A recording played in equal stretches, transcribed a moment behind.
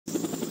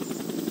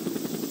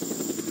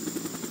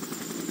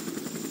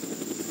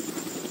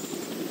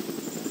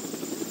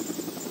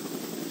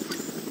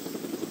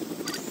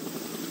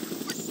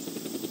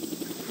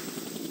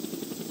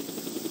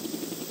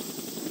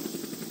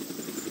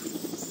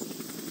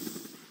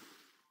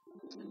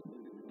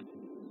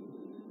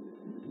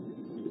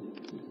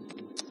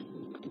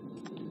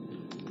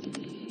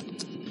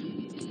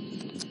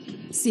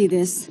See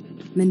this?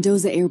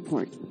 Mendoza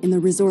Airport, in the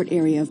resort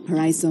area of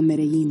Paraiso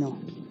Medellino.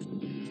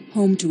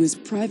 Home to his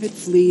private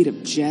fleet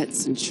of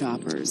jets and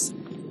choppers.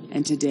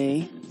 And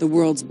today, the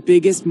world's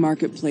biggest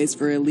marketplace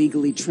for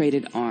illegally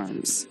traded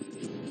arms.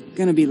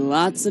 Gonna be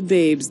lots of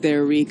babes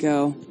there,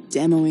 Rico,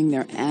 demoing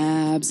their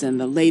abs and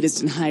the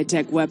latest in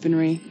high-tech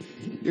weaponry.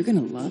 You're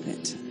gonna love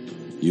it.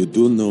 You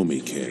do know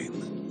me,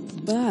 Kane.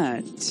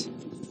 But...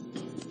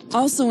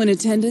 also in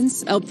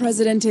attendance, El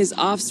Presidente's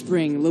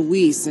offspring,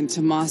 Luis and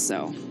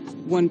Tommaso.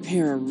 One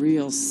pair of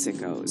real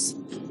sickos.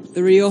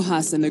 The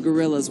Riojas and the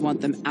guerrillas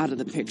want them out of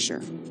the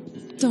picture.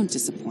 Don't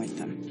disappoint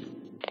them.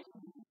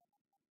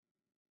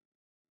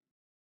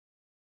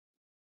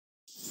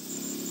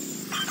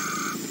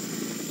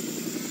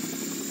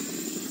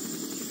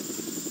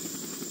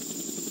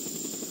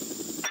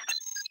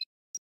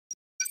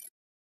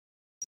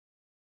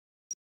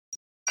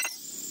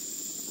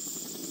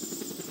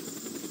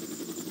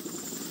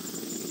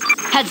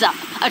 Heads up.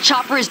 A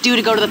chopper is due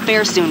to go to the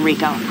fair soon,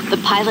 Rico. The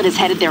pilot is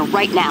headed there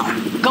right now.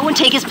 Go and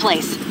take his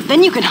place.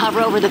 Then you can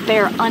hover over the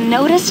fair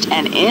unnoticed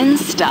and in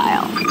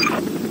style.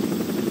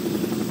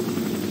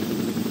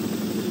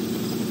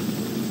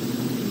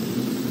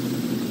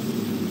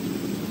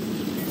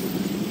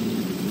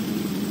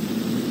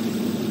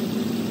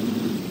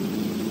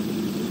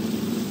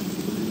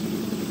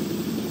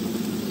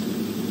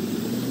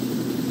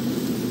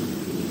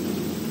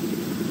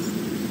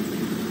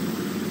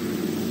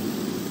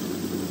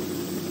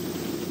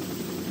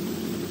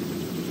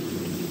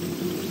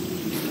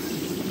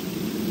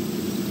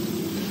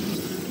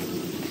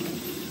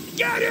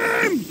 Get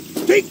him!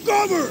 Take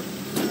cover!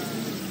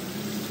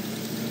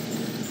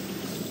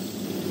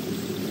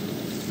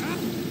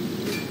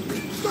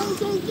 Go,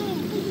 go, go!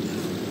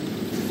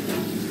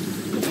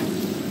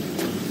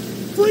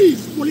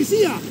 Freeze!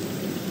 Policía!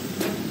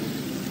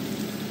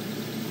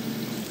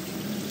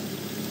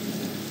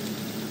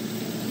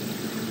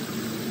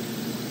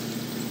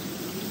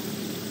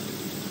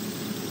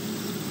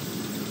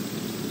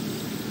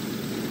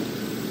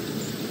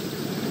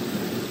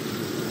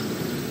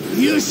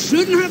 You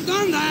shouldn't have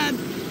done that!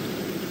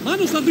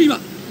 Manos arriba!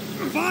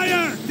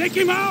 Fire! Take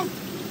him out!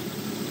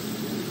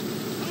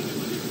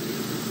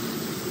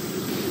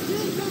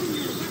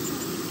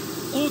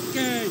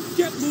 Okay,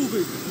 get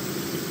moving!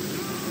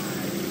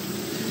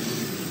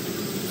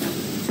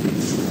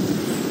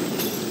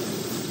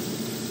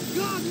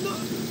 God, no!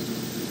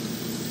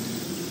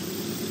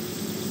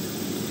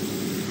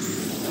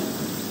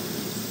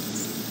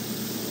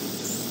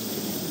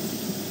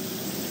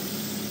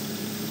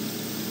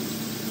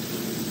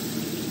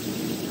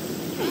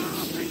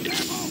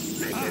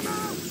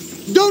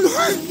 Don't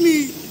hurt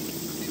me!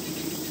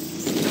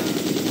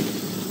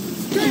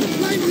 Stand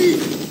blindly!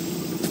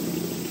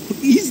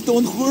 Please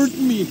don't hurt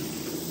me!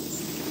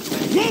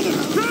 Mother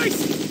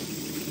Christ!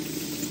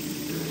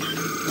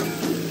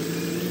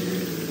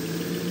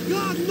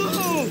 God,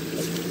 no!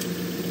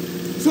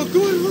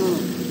 Socorro!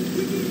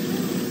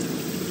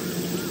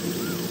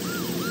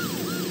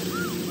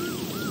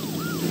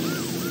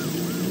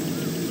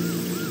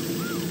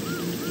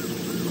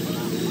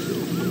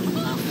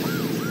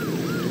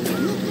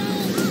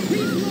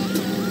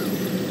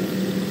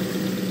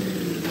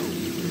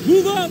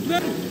 Move out,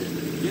 man!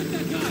 Get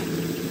that guy!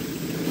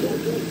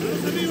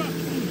 Manos arriba!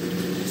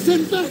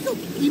 Send backup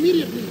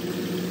immediately!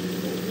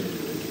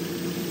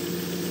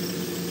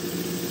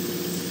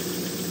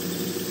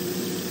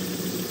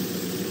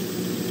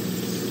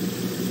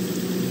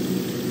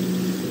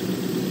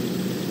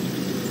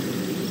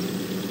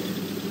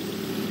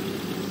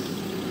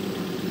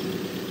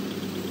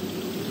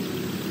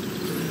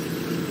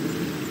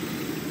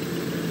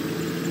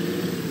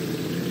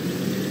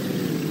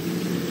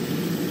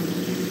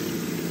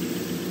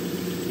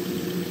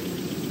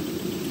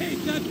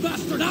 That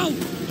bastard out!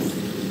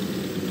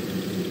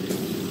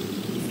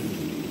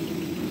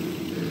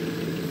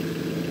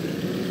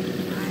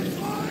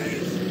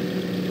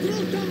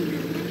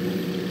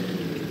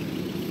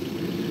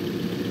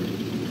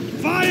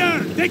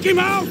 Fire! Take him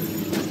out!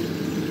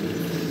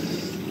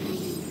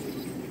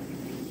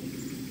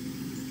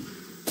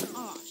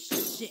 Oh,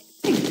 shit.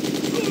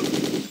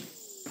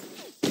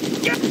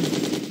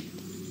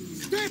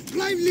 Step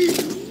lively!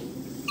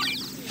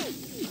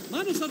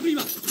 Manos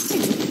arriba!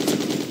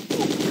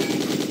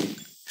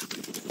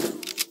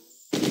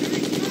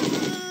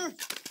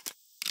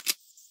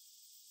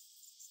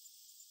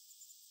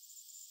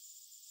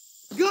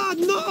 God,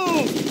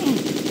 no!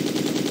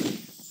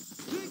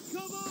 Take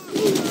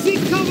cover!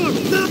 Seek cover!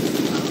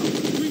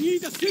 We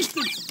need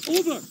assistance!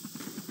 Over!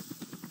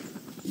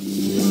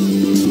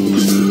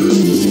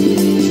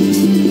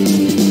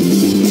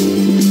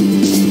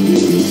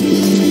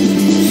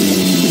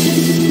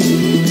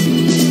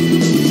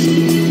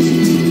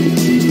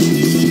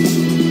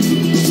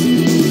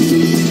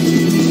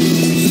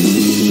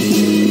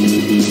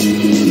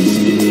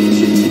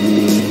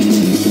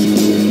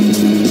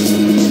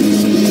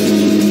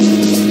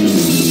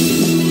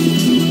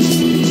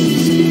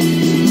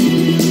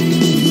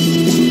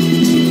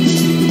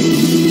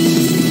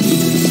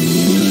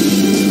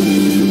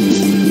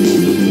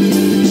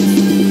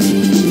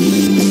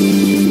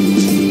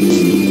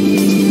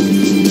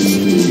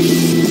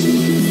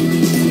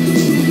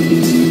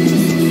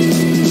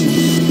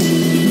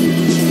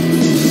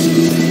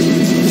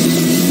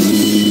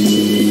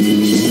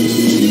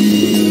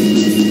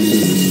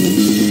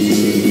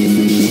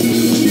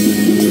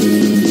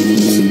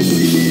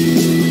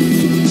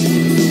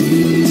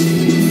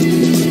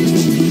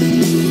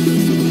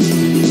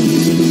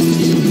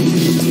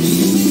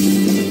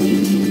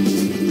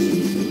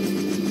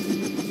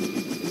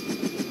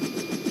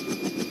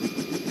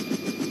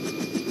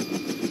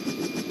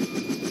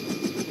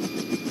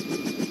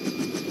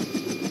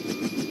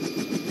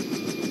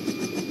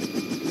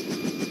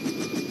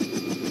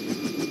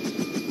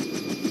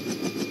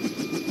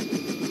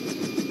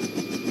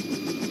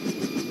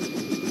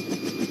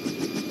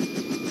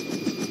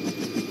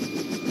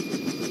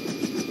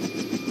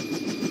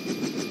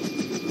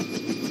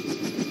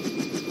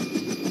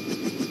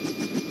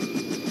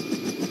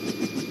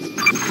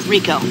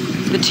 Rico,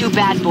 the two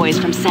bad boys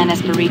from San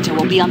Esperito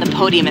will be on the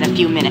podium in a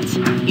few minutes.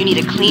 You need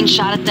a clean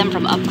shot at them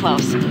from up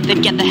close.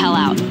 Then get the hell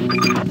out.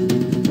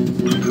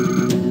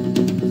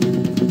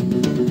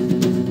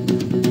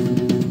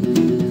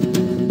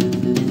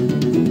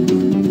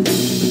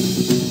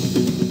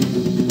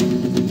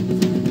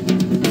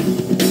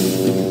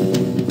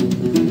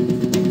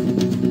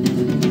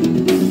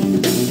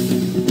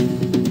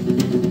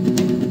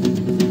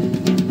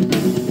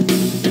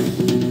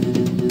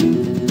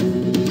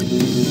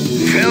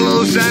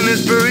 San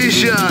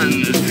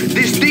Aspirations,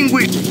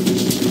 distinguished.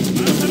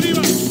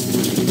 arriba!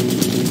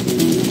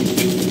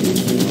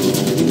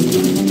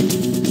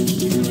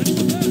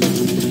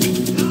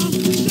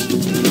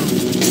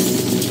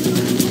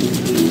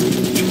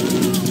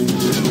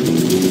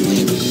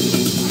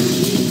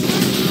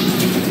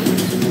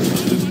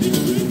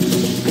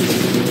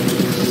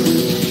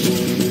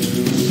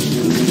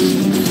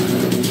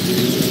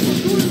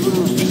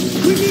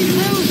 We need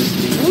help!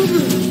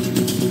 Over!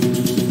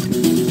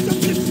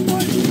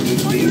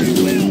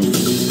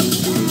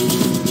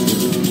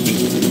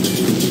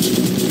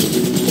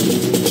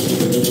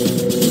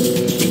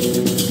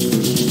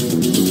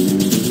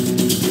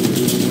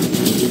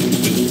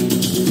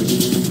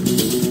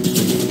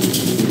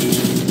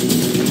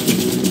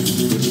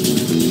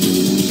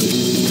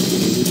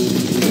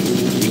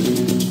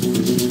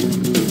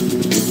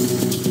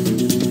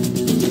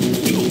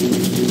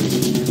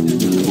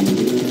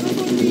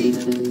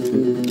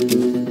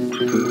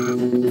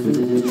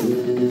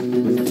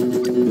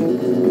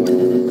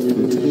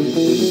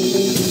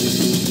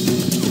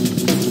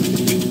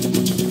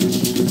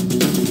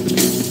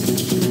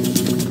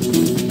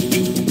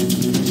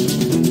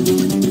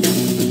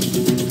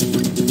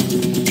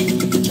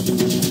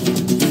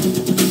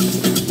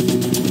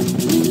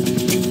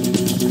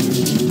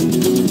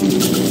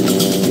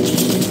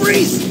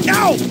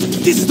 Now!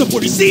 This is the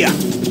policía!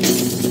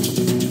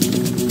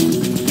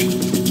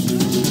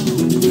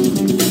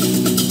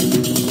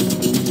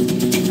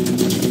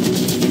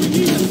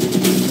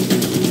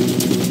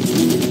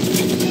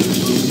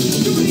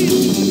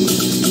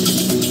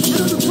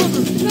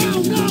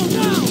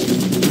 Now!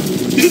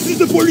 This is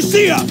the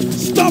policía!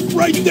 Stop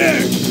right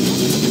there!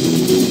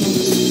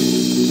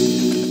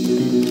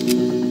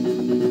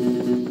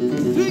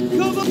 Take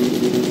cover!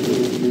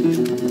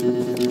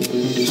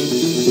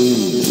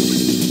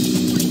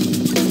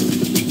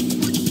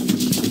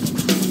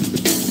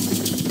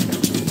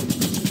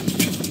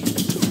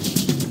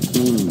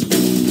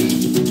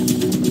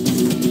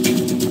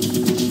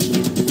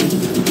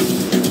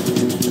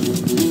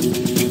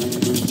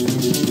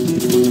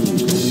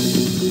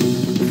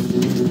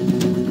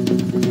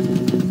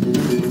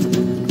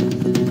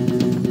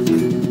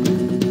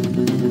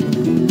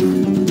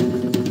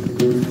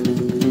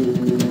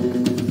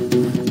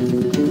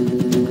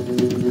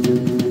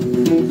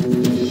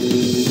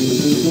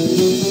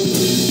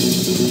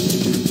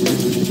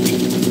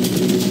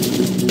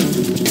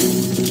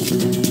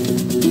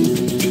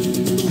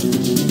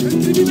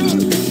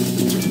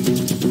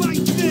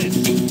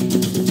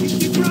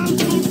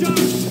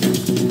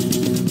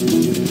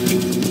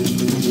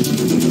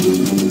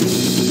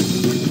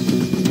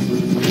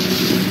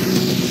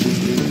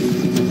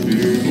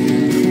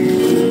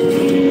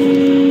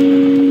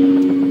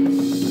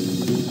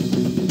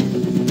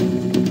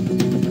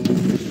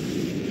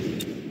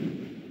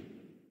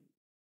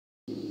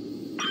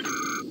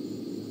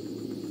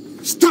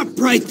 Stop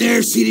right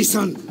there,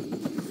 citizen!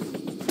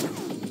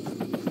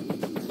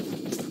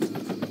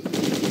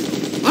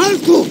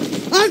 Alto!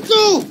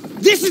 Alto!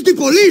 This is the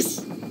police!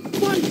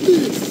 Fight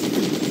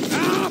this!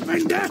 Ah,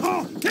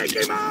 pendejo! Take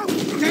him out!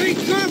 Take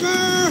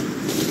cover!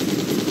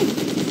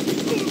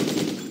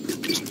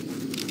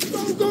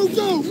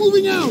 Go!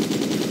 Moving out!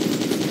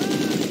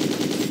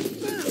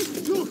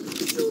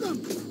 Shoot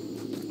him!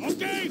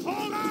 Okay,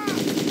 hold on!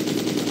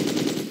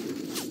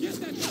 Get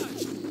that guy!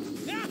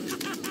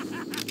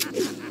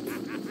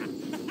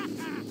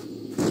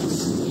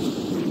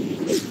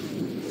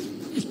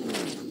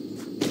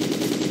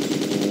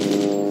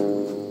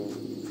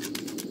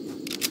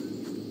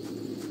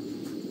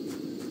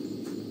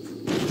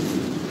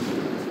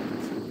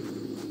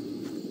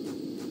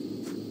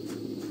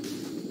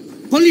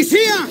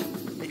 Policía!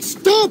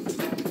 Stop!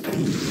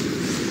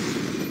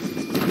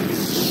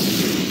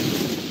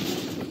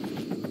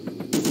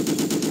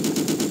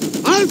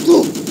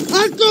 Alto!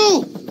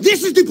 Alto!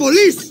 This is the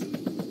police!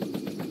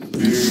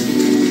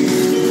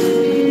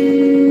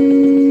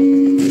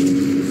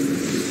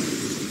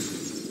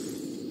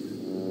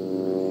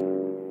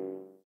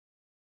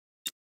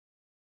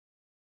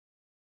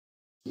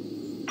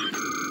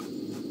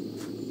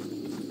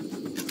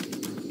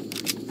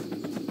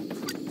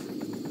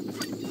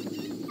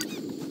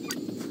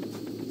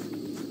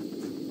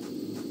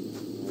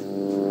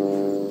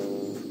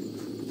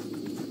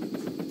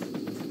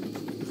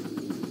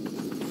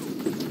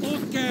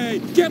 Okay,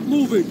 get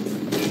moving!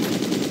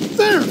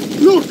 There!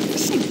 Look!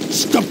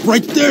 Stop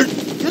right there!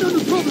 Get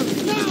under cover!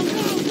 Now!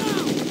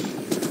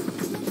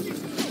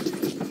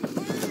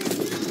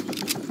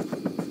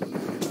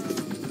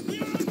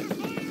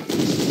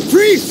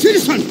 Freeze!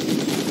 Citizen!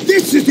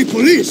 This is the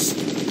police!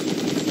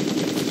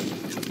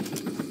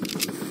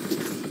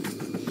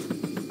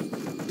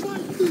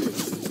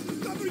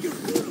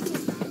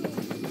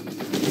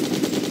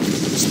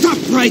 Stop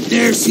right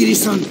there,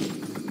 citizen!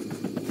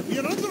 We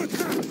are under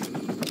attack.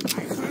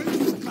 I heard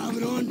you,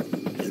 cabron.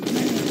 The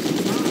bear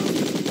come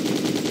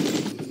out.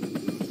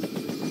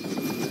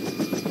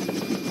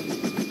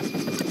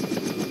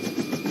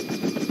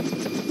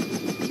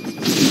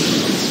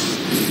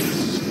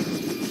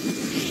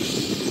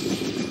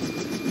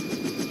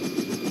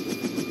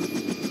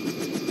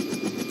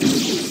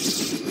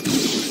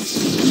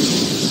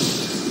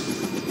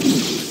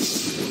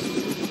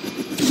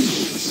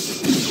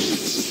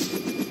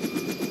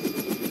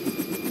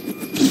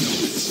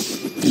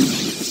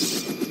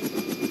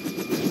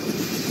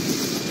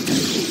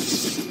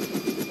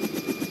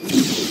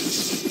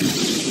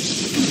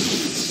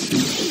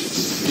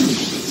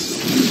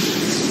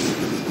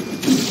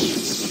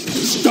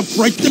 Stop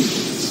right there.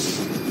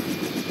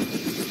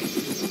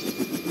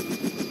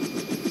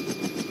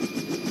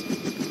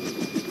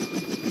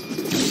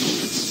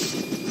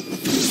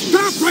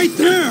 Stop right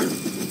there!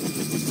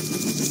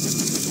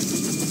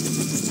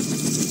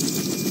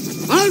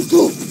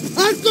 Alto!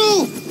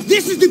 Alto!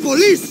 This is the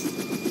police!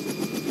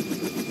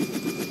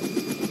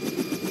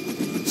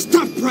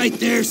 Stop right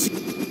there!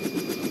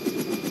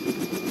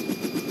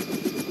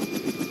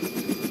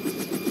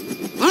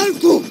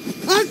 Alto!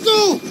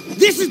 Alto!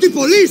 This is the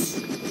police!